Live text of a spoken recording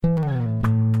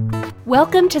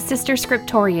Welcome to Sister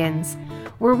Scriptorians,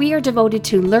 where we are devoted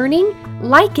to learning,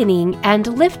 likening, and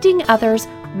lifting others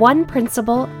one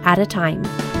principle at a time.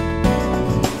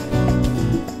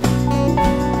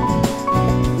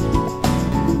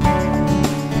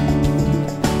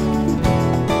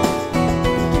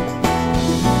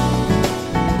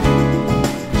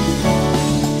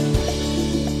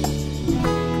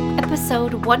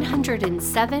 Episode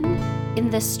 107, In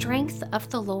the Strength of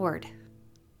the Lord.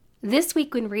 This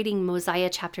week when reading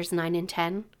Mosiah chapters 9 and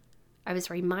 10, I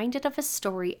was reminded of a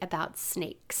story about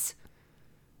snakes.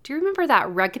 Do you remember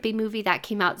that rugby movie that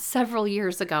came out several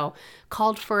years ago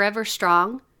called Forever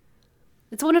Strong?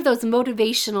 It's one of those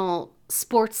motivational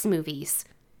sports movies.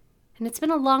 And it's been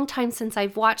a long time since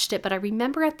I've watched it, but I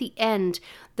remember at the end,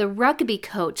 the rugby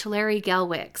coach, Larry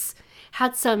Gelwicks,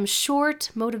 had some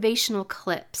short motivational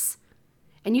clips.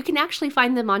 And you can actually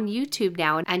find them on YouTube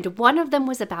now. And one of them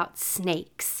was about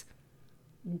snakes.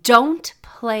 Don't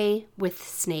play with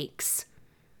snakes.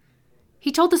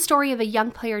 He told the story of a young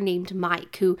player named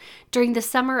Mike who, during the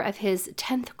summer of his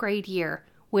 10th grade year,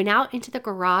 went out into the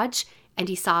garage and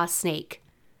he saw a snake.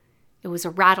 It was a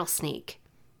rattlesnake.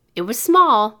 It was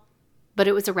small, but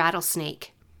it was a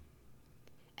rattlesnake.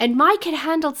 And Mike had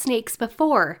handled snakes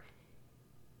before.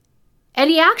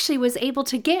 And he actually was able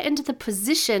to get into the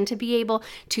position to be able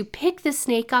to pick the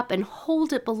snake up and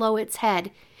hold it below its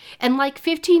head. And like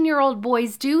 15-year-old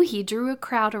boys do, he drew a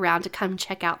crowd around to come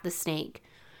check out the snake.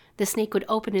 The snake would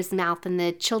open his mouth and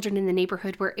the children in the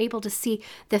neighborhood were able to see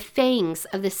the fangs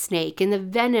of the snake and the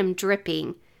venom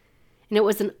dripping. And it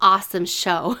was an awesome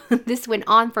show. This went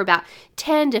on for about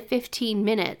 10 to 15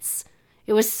 minutes.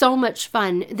 It was so much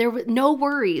fun. There were no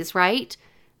worries, right?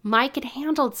 Mike had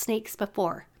handled snakes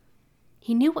before.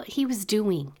 He knew what he was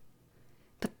doing.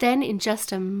 But then in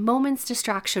just a moment's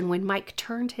distraction, when Mike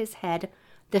turned his head,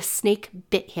 the snake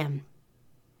bit him.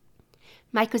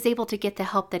 Mike was able to get the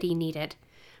help that he needed,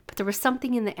 but there was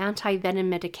something in the anti-venom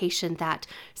medication that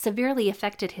severely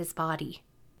affected his body.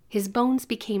 His bones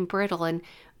became brittle, and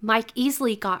Mike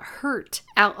easily got hurt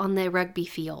out on the rugby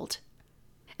field.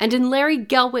 And in Larry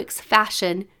Gelwick's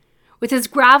fashion, with his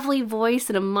gravelly voice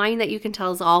and a mind that you can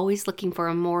tell is always looking for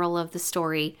a moral of the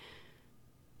story,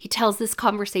 he tells this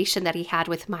conversation that he had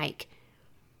with Mike.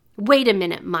 Wait a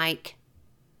minute, Mike.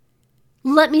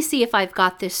 Let me see if I've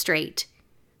got this straight.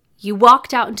 You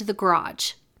walked out into the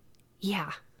garage.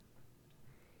 Yeah.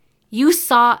 You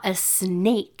saw a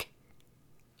snake.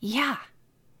 Yeah.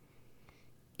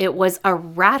 It was a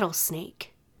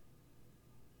rattlesnake.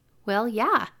 Well,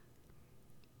 yeah.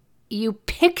 You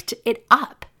picked it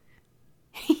up.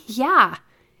 Yeah.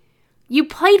 You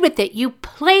played with it. You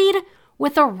played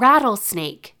with a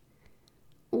rattlesnake.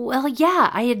 Well, yeah,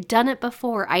 I had done it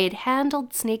before. I had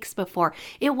handled snakes before.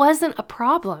 It wasn't a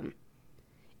problem.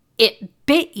 It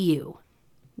bit you.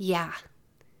 Yeah.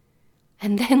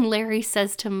 And then Larry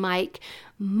says to Mike,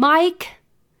 Mike,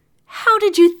 how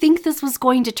did you think this was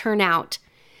going to turn out?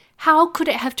 How could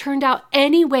it have turned out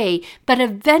any way, but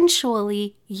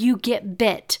eventually you get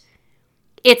bit?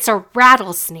 It's a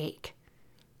rattlesnake.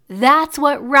 That's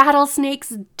what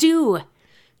rattlesnakes do.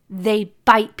 They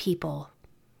bite people.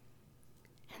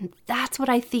 And that's what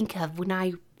I think of when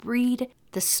I read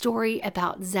the story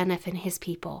about Zeniff and his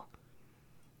people.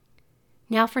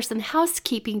 Now for some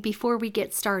housekeeping before we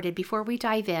get started, before we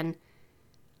dive in.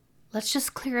 Let's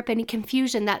just clear up any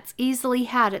confusion that's easily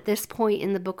had at this point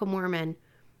in the Book of Mormon.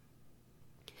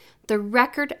 The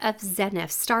record of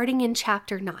Zeniff, starting in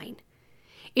chapter 9,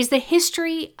 is the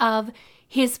history of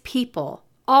his people,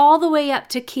 all the way up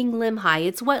to King Limhi.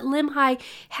 It's what Limhi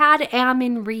had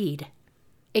Ammon read.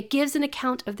 It gives an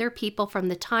account of their people from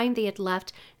the time they had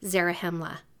left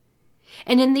Zarahemla.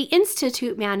 And in the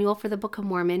Institute Manual for the Book of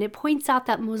Mormon, it points out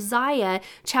that Mosiah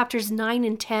chapters 9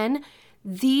 and 10,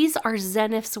 these are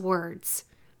Zeniff's words.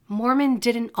 Mormon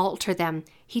didn't alter them.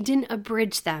 He didn't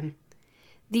abridge them.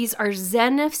 These are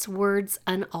Zeniff's words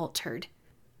unaltered.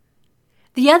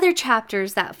 The other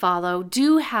chapters that follow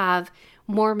do have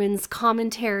Mormon's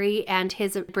commentary and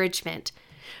his abridgment.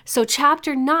 So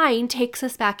chapter 9 takes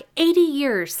us back 80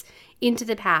 years into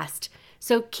the past.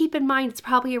 So keep in mind it's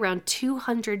probably around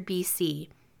 200 BC.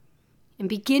 And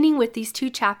beginning with these two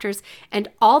chapters and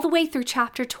all the way through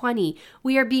chapter 20,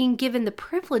 we are being given the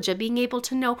privilege of being able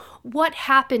to know what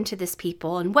happened to this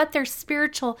people and what their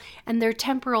spiritual and their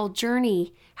temporal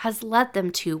journey has led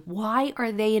them to. Why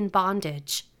are they in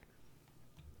bondage?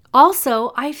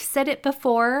 Also, I've said it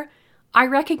before, I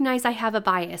recognize I have a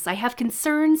bias. I have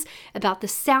concerns about the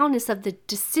soundness of the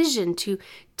decision to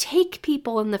take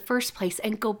people in the first place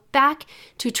and go back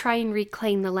to try and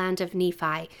reclaim the land of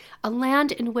Nephi, a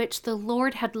land in which the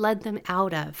Lord had led them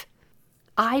out of.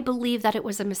 I believe that it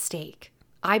was a mistake.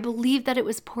 I believe that it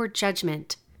was poor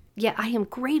judgment. Yet I am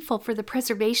grateful for the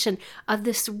preservation of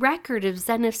this record of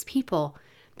Zeniff's people,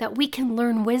 that we can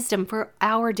learn wisdom for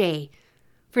our day,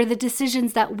 for the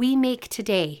decisions that we make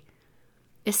today.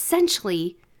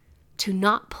 Essentially, to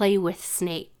not play with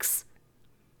snakes.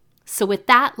 So with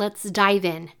that, let's dive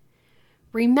in.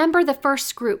 Remember the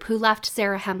first group who left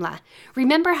Zarahemla.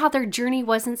 Remember how their journey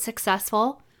wasn't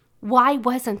successful? Why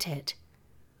wasn't it?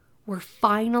 We're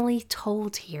finally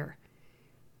told here.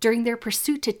 During their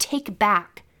pursuit to take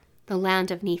back the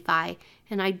land of Nephi,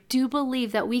 and I do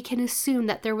believe that we can assume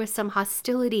that there was some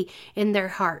hostility in their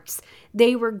hearts.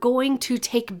 They were going to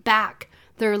take back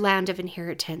their land of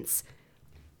inheritance.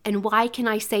 And why can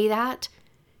I say that?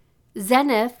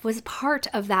 Zeniff was part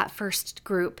of that first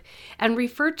group and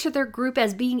referred to their group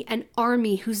as being an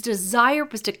army whose desire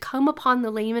was to come upon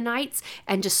the Lamanites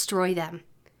and destroy them.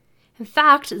 In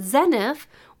fact, Zeniff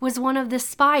was one of the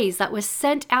spies that was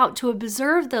sent out to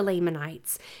observe the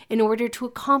Lamanites in order to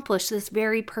accomplish this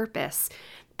very purpose.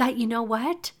 But you know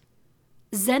what?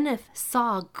 Zeniff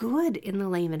saw good in the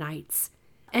Lamanites,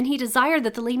 and he desired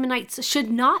that the Lamanites should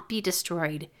not be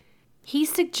destroyed. He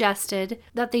suggested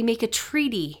that they make a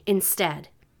treaty instead.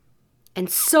 And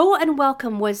so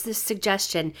unwelcome was this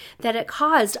suggestion that it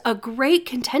caused a great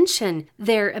contention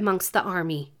there amongst the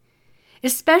army,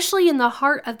 especially in the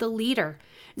heart of the leader.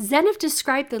 Zeniff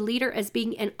described the leader as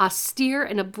being an austere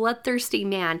and a bloodthirsty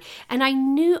man. And I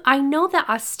know that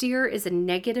austere is a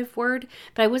negative word,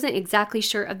 but I wasn't exactly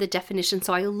sure of the definition,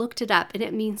 so I looked it up, and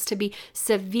it means to be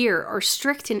severe or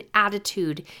strict in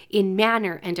attitude, in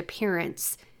manner and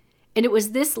appearance. And it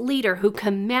was this leader who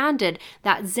commanded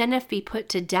that Zeniff be put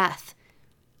to death.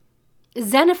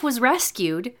 Zeniff was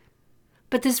rescued,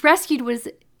 but this rescue was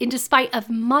in despite of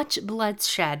much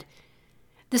bloodshed.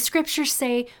 The scriptures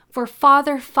say, "For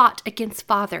father fought against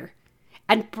father,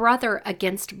 and brother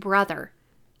against brother,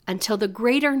 until the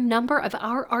greater number of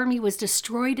our army was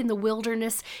destroyed in the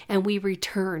wilderness, and we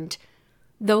returned,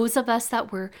 those of us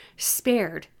that were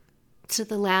spared, to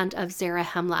the land of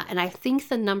Zarahemla." And I think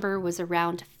the number was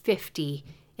around 50,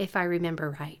 if I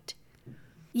remember right.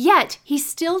 Yet, he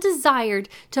still desired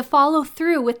to follow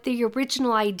through with the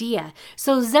original idea.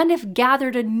 So Zeniff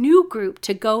gathered a new group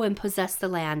to go and possess the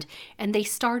land, and they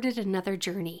started another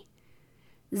journey.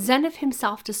 Zeniff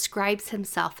himself describes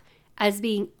himself as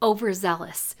being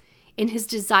overzealous in his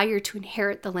desire to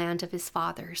inherit the land of his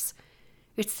fathers.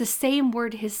 It's the same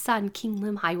word his son, King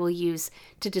Limhi, will use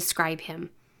to describe him.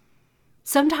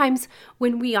 Sometimes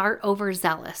when we are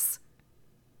overzealous,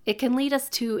 it can lead us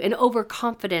to an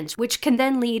overconfidence, which can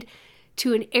then lead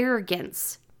to an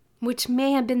arrogance, which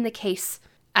may have been the case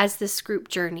as this group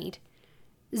journeyed.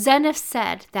 Zeniff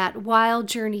said that while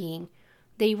journeying,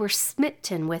 they were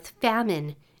smitten with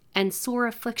famine and sore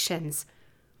afflictions,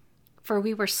 for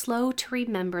we were slow to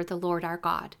remember the Lord our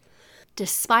God.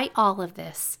 Despite all of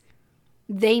this,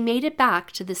 they made it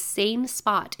back to the same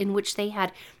spot in which they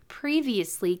had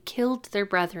previously killed their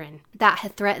brethren that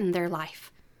had threatened their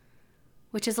life,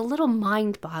 which is a little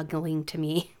mind-boggling to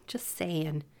me, just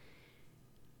saying.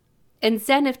 And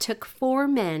Zeniff took 4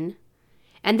 men,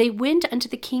 and they went unto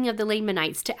the king of the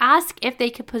Lamanites to ask if they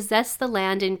could possess the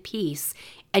land in peace.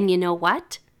 And you know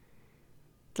what?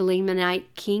 The Lamanite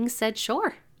king said,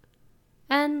 "Sure.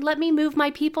 And let me move my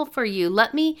people for you.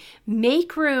 Let me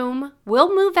make room.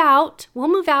 We'll move out,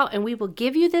 and we will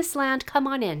give you this land. Come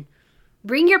on in.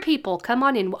 Bring your people. Come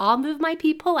on in. I'll move my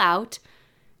people out.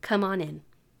 Come on in."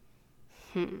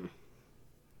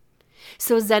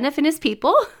 So Zeniff and his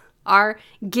people are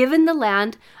given the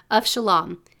land of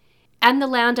Shalom and the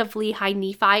land of Lehi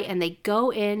Nephi, and they go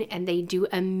in and they do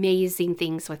amazing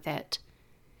things with it.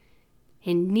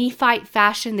 In Nephite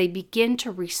fashion, they begin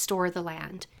to restore the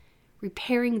land,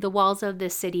 repairing the walls of the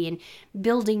city and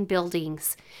building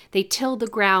buildings. They tilled the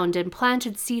ground and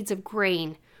planted seeds of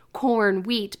grain, corn,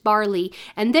 wheat, barley,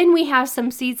 and then we have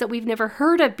some seeds that we've never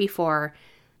heard of before.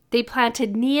 They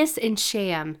planted Neas and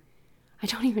Sham. I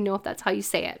don't even know if that's how you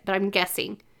say it, but I'm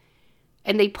guessing.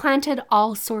 And they planted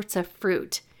all sorts of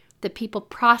fruit. The people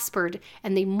prospered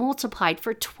and they multiplied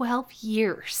for 12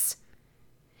 years.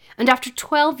 And after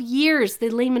 12 years, the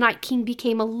Lamanite king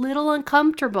became a little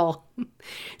uncomfortable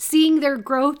seeing their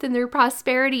growth and their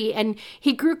prosperity, and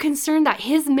he grew concerned that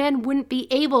his men wouldn't be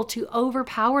able to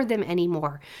overpower them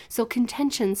anymore. So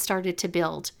contention started to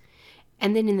build.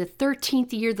 And then in the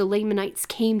 13th year, the Lamanites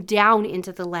came down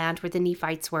into the land where the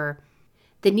Nephites were.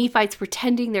 The Nephites were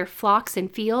tending their flocks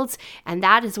and fields, and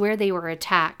that is where they were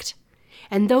attacked.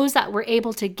 And those that were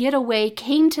able to get away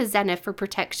came to Zeniff for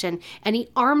protection, and he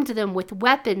armed them with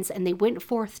weapons, and they went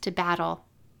forth to battle.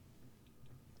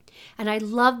 And I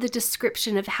love the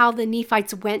description of how the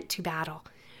Nephites went to battle.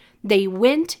 They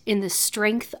went in the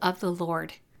strength of the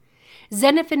Lord.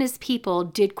 Zeniff and his people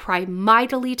did cry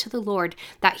mightily to the Lord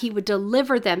that he would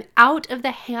deliver them out of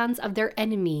the hands of their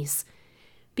enemies,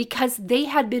 because they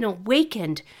had been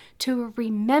awakened to a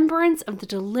remembrance of the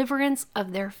deliverance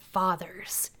of their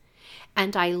fathers.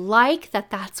 And I like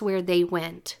that that's where they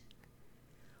went.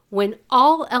 When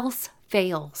all else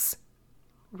fails,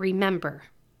 remember.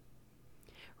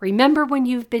 Remember when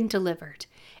you've been delivered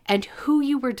and who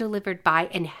you were delivered by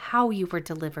and how you were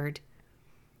delivered.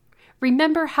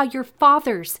 Remember how your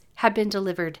fathers had been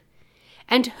delivered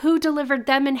and who delivered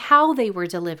them and how they were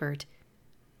delivered.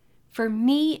 For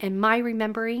me and my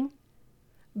remembering,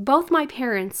 both my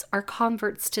parents are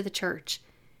converts to the church,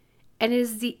 and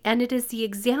it is the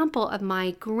example of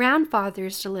my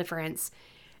grandfather's deliverance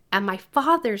and my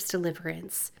father's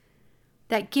deliverance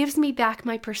that gives me back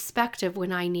my perspective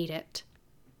when I need it.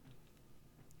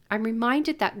 I'm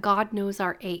reminded that God knows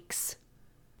our aches.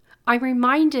 I'm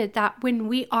reminded that when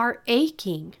we are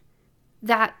aching,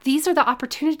 that these are the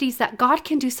opportunities that God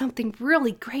can do something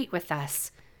really great with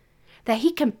us, that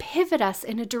he can pivot us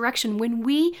in a direction when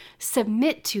we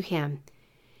submit to him.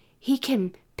 He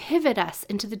can pivot us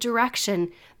into the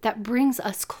direction that brings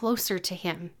us closer to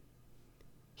him.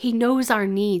 He knows our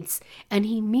needs, and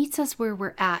he meets us where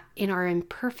we're at in our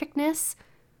imperfectness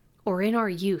or in our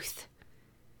youth.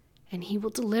 And he will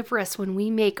deliver us when we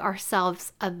make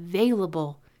ourselves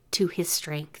available to his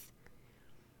strength.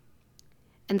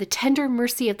 And the tender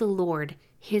mercy of the Lord,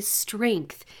 his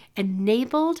strength,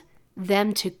 enabled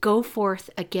them to go forth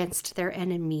against their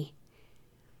enemy.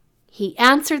 He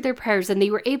answered their prayers, and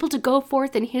they were able to go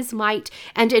forth in his might.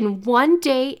 And in one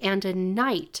day and a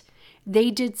night,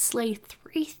 they did slay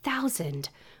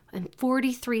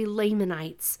 3,043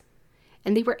 Lamanites.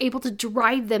 And they were able to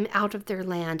drive them out of their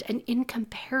land. And in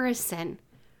comparison,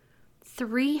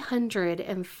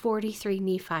 343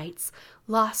 Nephites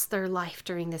lost their life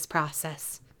during this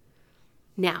process.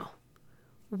 Now,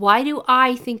 why do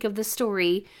I think of the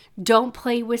story, "Don't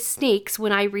play with snakes,"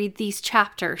 when I read these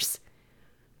chapters?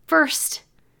 First,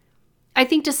 I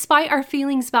think despite our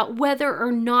feelings about whether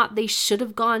or not they should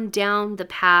have gone down the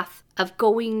path of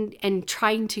going and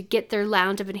trying to get their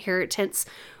land of inheritance,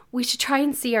 we should try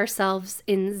and see ourselves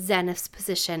in Zeniff's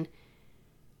position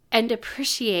and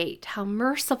appreciate how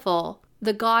merciful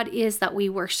the God is that we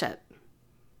worship.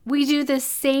 We do the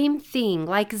same thing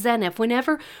like Zeniff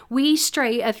whenever we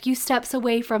stray a few steps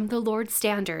away from the Lord's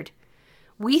standard.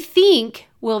 We think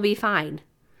we'll be fine.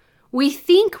 We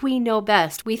think we know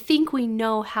best. We think we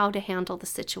know how to handle the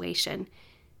situation.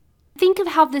 Think of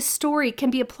how this story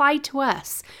can be applied to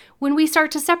us when we start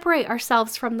to separate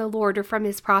ourselves from the Lord or from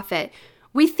his prophet.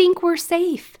 We think we're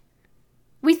safe.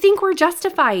 We think we're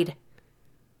justified.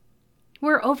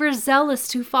 We're overzealous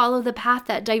to follow the path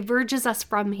that diverges us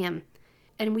from him.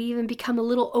 And we even become a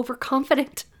little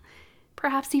overconfident,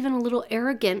 perhaps even a little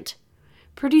arrogant.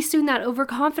 Pretty soon that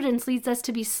overconfidence leads us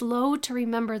to be slow to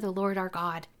remember the Lord our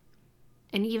God.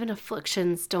 And even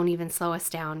afflictions don't even slow us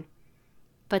down.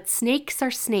 But snakes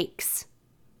are snakes,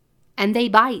 and they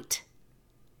bite.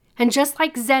 And just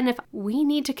like Zeniff, we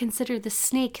need to consider the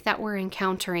snake that we're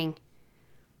encountering.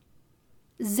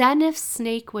 Zeniff's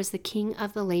snake was the king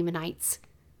of the Lamanites.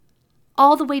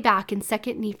 All the way back in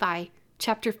 2 Nephi,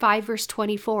 chapter 5, verse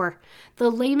 24,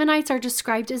 the Lamanites are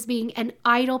described as being an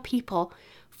idle people,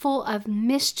 full of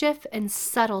mischief and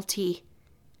subtlety.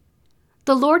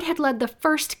 The Lord had led the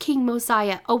first king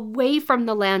Mosiah away from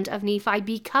the land of Nephi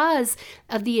because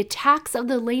of the attacks of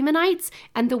the Lamanites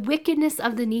and the wickedness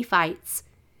of the Nephites.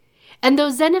 And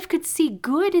though Zeniff could see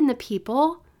good in the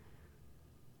people,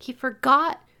 he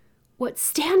forgot what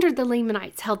standard the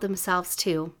Lamanites held themselves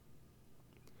to.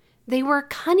 They were a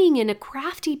cunning and a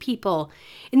crafty people,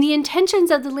 and the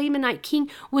intentions of the Lamanite king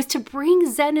was to bring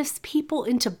Zeniff's people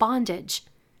into bondage.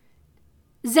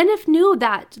 Zeniff knew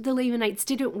that the Lamanites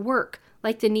didn't work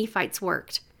like the Nephites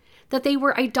worked, that they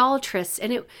were idolatrous,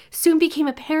 and it soon became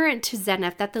apparent to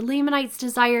Zeniff that the Lamanites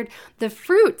desired the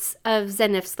fruits of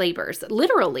Zeniff's labors,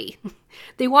 literally.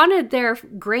 They wanted their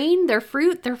grain, their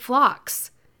fruit, their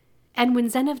flocks. And when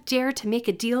Zeniff dared to make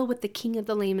a deal with the king of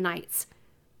the Lamanites,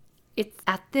 it's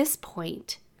at this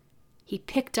point he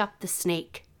picked up the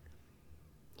snake.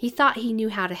 He thought he knew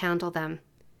how to handle them.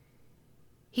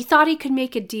 He thought he could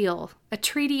make a deal, a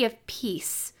treaty of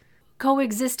peace,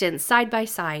 coexistence side by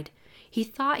side. He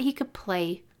thought he could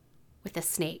play with a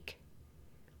snake.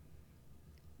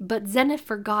 But Zeniff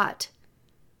forgot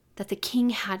that the king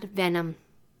had venom,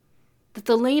 that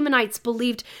the Lamanites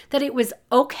believed that it was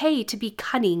okay to be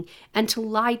cunning and to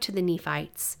lie to the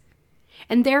Nephites.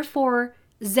 And therefore,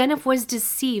 Zeniff was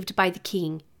deceived by the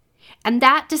king. And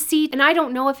that deceit, and I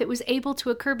don't know if it was able to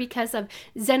occur because of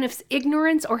Zeniff's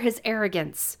ignorance or his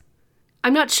arrogance.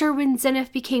 I'm not sure when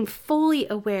Zeniff became fully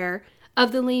aware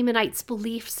of the Lamanites'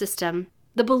 belief system,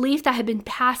 the belief that had been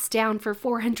passed down for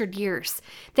 400 years,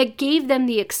 that gave them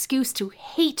the excuse to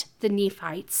hate the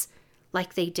Nephites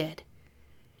like they did.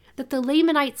 That the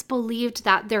Lamanites believed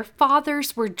that their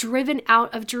fathers were driven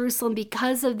out of Jerusalem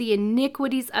because of the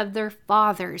iniquities of their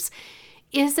fathers.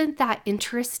 Isn't that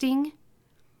interesting?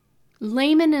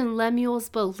 Laman and Lemuel's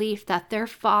belief that their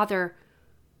father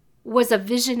was a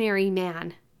visionary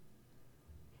man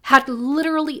had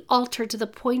literally altered to the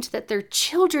point that their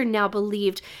children now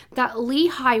believed that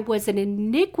Lehi was an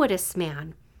iniquitous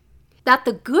man, that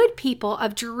the good people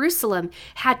of Jerusalem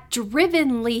had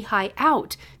driven Lehi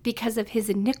out because of his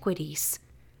iniquities.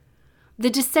 The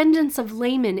descendants of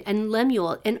Laman and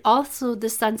Lemuel, and also the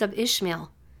sons of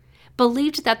Ishmael,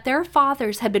 believed that their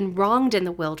fathers had been wronged in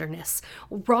the wilderness,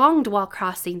 wronged while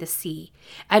crossing the sea,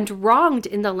 and wronged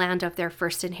in the land of their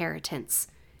first inheritance.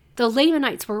 The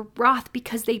Lamanites were wroth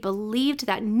because they believed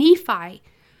that Nephi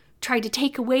tried to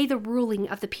take away the ruling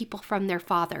of the people from their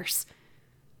fathers.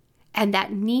 And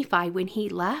that Nephi, when he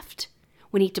left,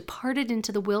 when he departed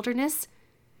into the wilderness,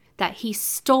 that he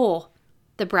stole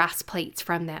the brass plates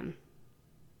from them.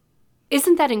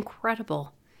 Isn't that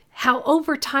incredible? How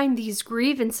over time these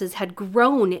grievances had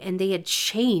grown and they had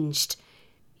changed,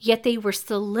 yet they were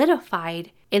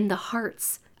solidified in the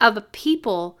hearts of a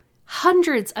people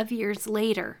hundreds of years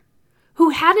later who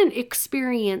hadn't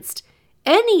experienced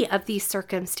any of these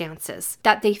circumstances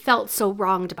that they felt so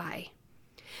wronged by.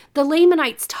 The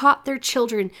Lamanites taught their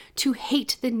children to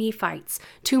hate the Nephites,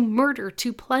 to murder,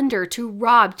 to plunder, to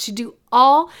rob, to do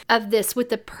all of this with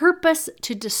the purpose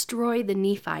to destroy the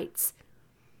Nephites.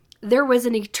 There was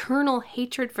an eternal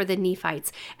hatred for the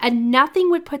Nephites, and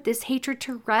nothing would put this hatred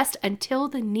to rest until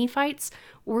the Nephites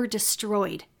were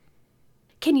destroyed.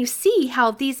 Can you see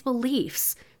how these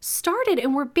beliefs started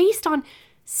and were based on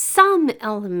some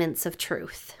elements of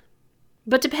truth?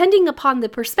 But depending upon the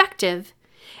perspective,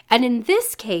 and in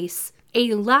this case,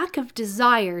 a lack of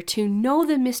desire to know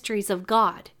the mysteries of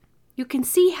God, you can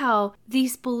see how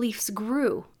these beliefs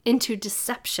grew into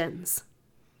deceptions.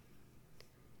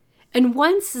 And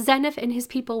once Zeniff and his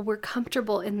people were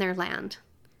comfortable in their land,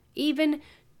 even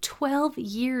 12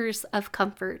 years of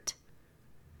comfort,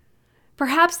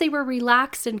 perhaps they were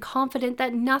relaxed and confident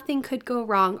that nothing could go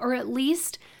wrong, or at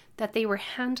least that they were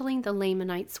handling the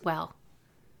Lamanites well.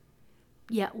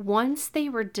 Yet once they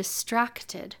were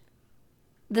distracted,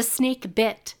 the snake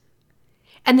bit,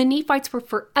 and the Nephites were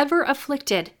forever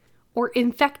afflicted or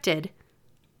infected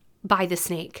by the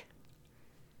snake.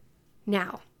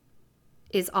 Now,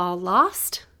 is all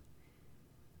lost?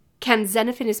 Can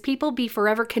Zeniff and his people be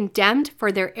forever condemned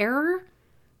for their error?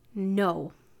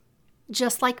 No.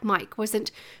 Just like Mike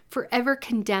wasn't forever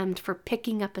condemned for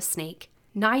picking up a snake,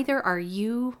 neither are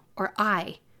you or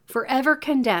I forever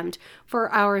condemned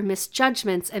for our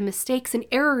misjudgments and mistakes and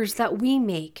errors that we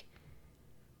make.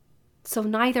 So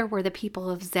neither were the people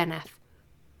of Zeniff.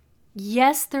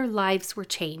 Yes, their lives were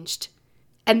changed,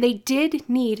 and they did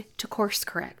need to course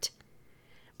correct.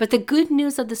 But the good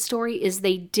news of the story is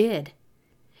they did.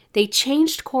 They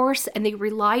changed course and they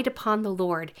relied upon the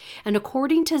Lord. And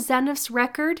according to Zeniff's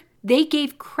record, they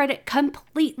gave credit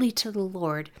completely to the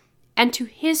Lord and to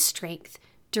his strength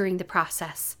during the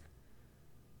process.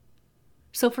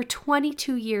 So for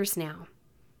 22 years now,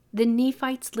 the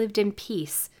Nephites lived in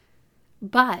peace,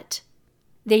 but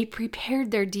they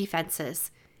prepared their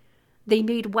defenses. They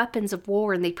made weapons of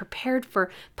war and they prepared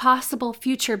for possible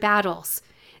future battles.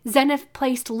 Zeniff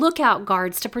placed lookout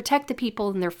guards to protect the people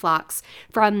and their flocks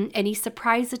from any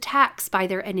surprise attacks by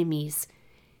their enemies.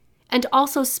 And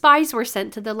also spies were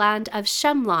sent to the land of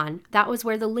Shemlon. That was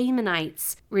where the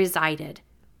Lamanites resided.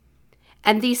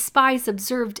 And these spies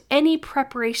observed any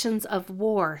preparations of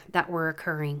war that were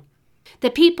occurring.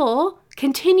 The people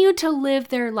continued to live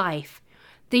their life.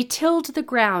 They tilled the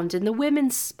ground and the women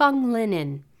spun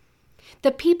linen.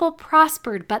 The people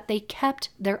prospered, but they kept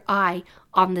their eye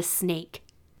on the snake.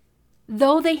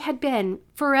 Though they had been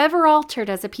forever altered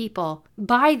as a people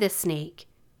by the snake,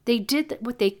 they did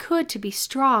what they could to be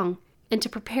strong and to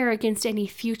prepare against any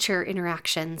future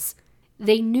interactions.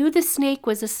 They knew the snake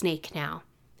was a snake now,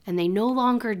 and they no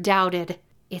longer doubted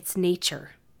its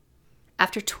nature.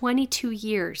 After 22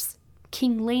 years,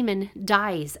 King Laman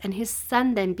dies, and his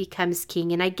son then becomes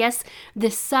king. And I guess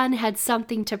the son had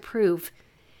something to prove,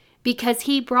 because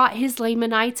he brought his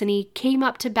Lamanites and he came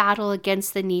up to battle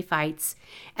against the Nephites.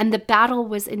 And the battle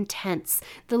was intense.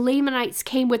 The Lamanites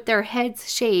came with their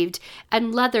heads shaved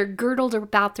and leather girdled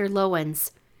about their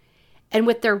loins. and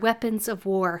with their weapons of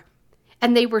war.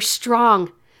 And they were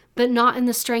strong, but not in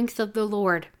the strength of the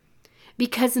Lord,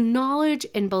 because knowledge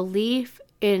and belief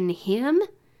in him,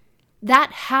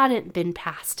 that hadn't been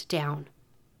passed down.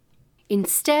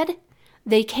 Instead,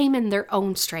 they came in their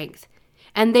own strength,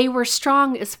 and they were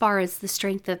strong as far as the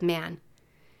strength of man.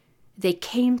 They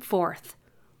came forth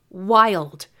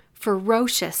wild,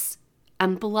 ferocious,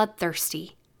 and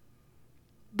bloodthirsty.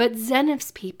 But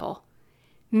Zeniff's people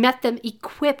met them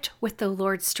equipped with the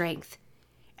Lord's strength,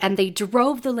 and they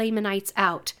drove the Lamanites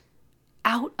out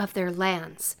of their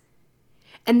lands.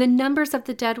 And the numbers of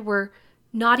the dead were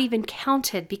not even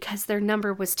counted because their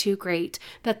number was too great,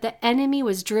 but the enemy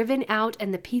was driven out,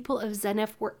 and the people of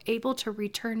Zeniff were able to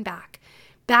return back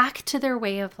to their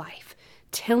way of life,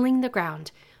 tilling the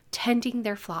ground, tending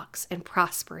their flocks, and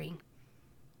prospering.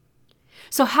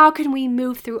 So how can we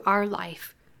move through our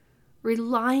life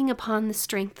relying upon the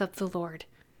strength of the Lord?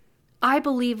 I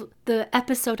believe the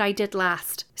episode I did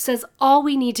last says all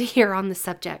we need to hear on the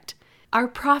subject. Our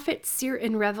prophet, seer,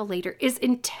 and revelator is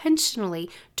intentionally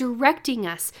directing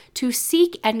us to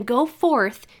seek and go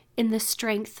forth in the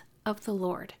strength of the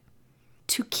Lord,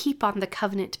 to keep on the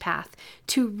covenant path,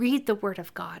 to read the word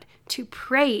of God, to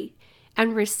pray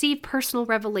and receive personal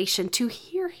revelation, to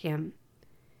hear him,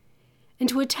 and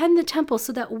to attend the temple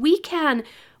so that we can,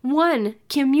 1,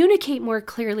 communicate more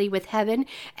clearly with heaven,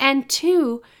 and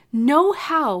 2, know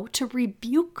how to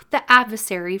rebuke the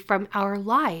adversary from our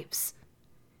lives.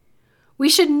 We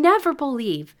should never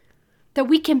believe that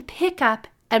we can pick up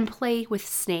and play with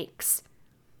snakes.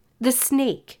 The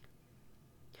snake.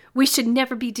 We should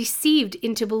never be deceived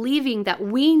into believing that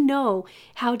we know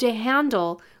how to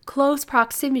handle close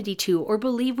proximity to or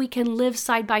believe we can live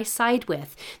side by side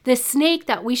with. The snake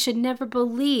that we should never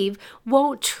believe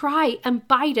won't try and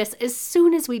bite us as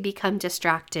soon as we become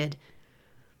distracted.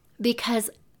 Because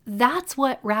that's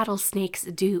what rattlesnakes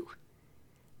do.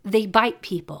 They bite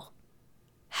people.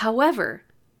 However,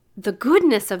 the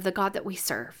goodness of the God that we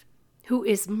serve, who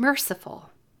is merciful,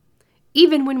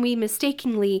 even when we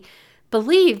mistakenly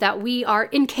believe that we are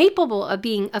incapable of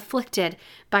being afflicted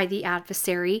by the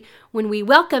adversary, when we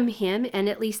welcome him and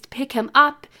at least pick him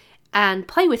up and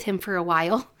play with him for a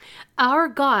while, our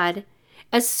God,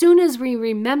 as soon as we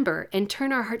remember and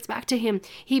turn our hearts back to him,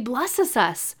 he blesses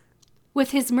us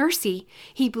with his mercy.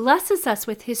 He blesses us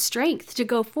with his strength to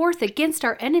go forth against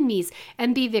our enemies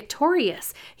and be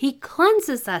victorious. He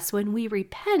cleanses us when we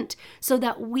repent so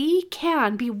that we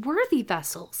can be worthy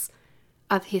vessels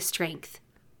of his strength.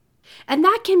 And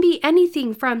that can be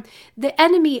anything from the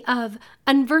enemy of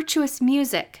unvirtuous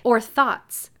music or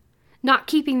thoughts, not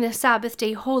keeping the Sabbath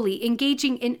day holy,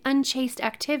 engaging in unchaste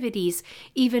activities,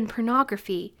 even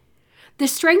pornography. The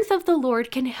strength of the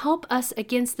Lord can help us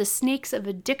against the snakes of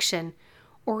addiction,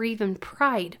 or even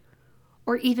pride,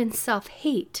 or even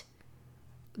self-hate.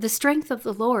 The strength of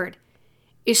the Lord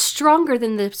is stronger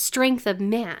than the strength of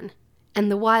man and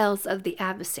the wiles of the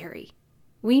adversary.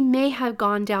 We may have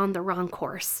gone down the wrong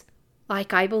course,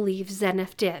 like I believe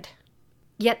Zeniff did.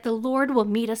 Yet the Lord will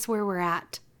meet us where we're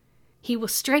at. He will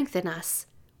strengthen us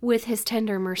with his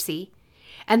tender mercy.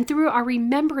 And through our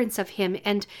remembrance of him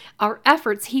and our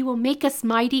efforts, he will make us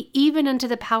mighty even unto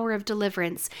the power of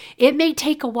deliverance. It may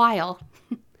take a while.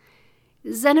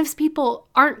 Zeniff's people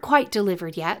aren't quite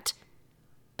delivered yet,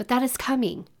 but that is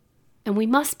coming, and we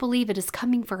must believe it is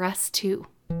coming for us too.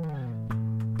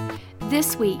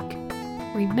 This week,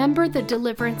 remember the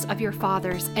deliverance of your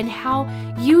fathers and how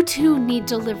you too need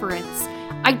deliverance.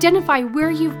 Identify where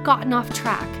you've gotten off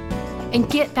track and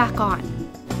get back on.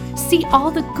 See all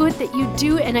the good that you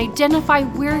do and identify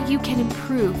where you can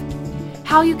improve,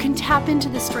 how you can tap into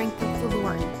the strength of the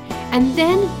Lord, and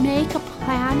then make a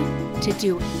plan to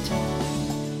do it.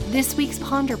 This week's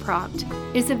Ponder Prompt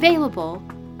is available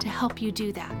to help you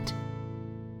do that.